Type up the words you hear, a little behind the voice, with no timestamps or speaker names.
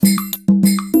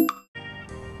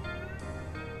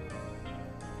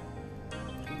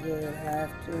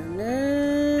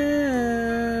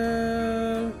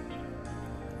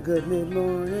Good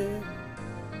mid-morning,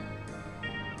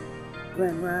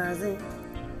 grand rising.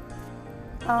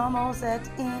 Almost at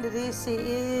the end of this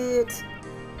shit,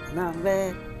 and I'm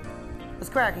glad. What's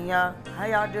cracking, y'all? How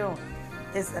y'all doing?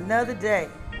 It's another day.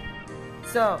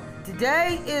 So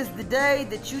today is the day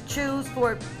that you choose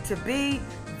for it to be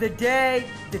the day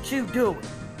that you do it.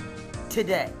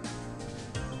 Today.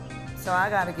 So I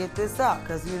gotta get this out,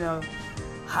 cause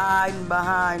hiding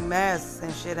behind masks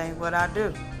and shit ain't what I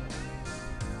do.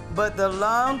 But the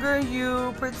longer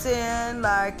you pretend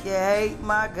like you hate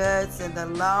my guts, and the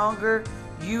longer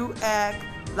you act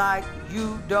like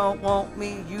you don't want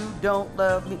me, you don't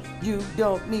love me, you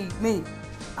don't need me,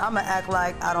 I'ma act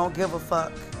like I don't give a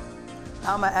fuck.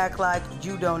 I'ma act like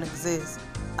you don't exist.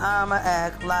 I'ma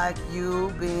act like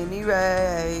you've been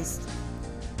erased.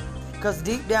 Cause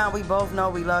deep down we both know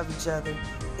we love each other.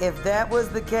 If that was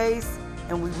the case,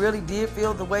 and we really did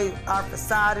feel the way our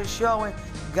facade is showing,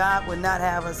 God would not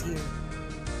have us here.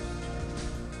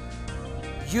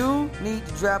 You need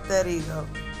to drop that ego.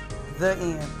 The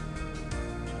end.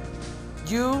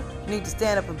 You need to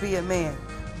stand up and be a man.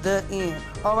 The end.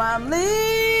 Or I'm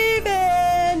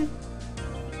leaving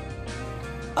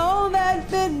on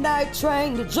that midnight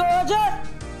train to Georgia.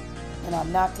 And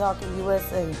I'm not talking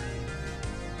USA.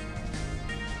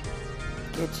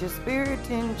 Get your spirit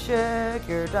in check.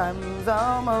 Your time's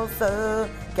almost up.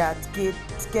 Got to get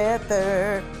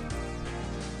together.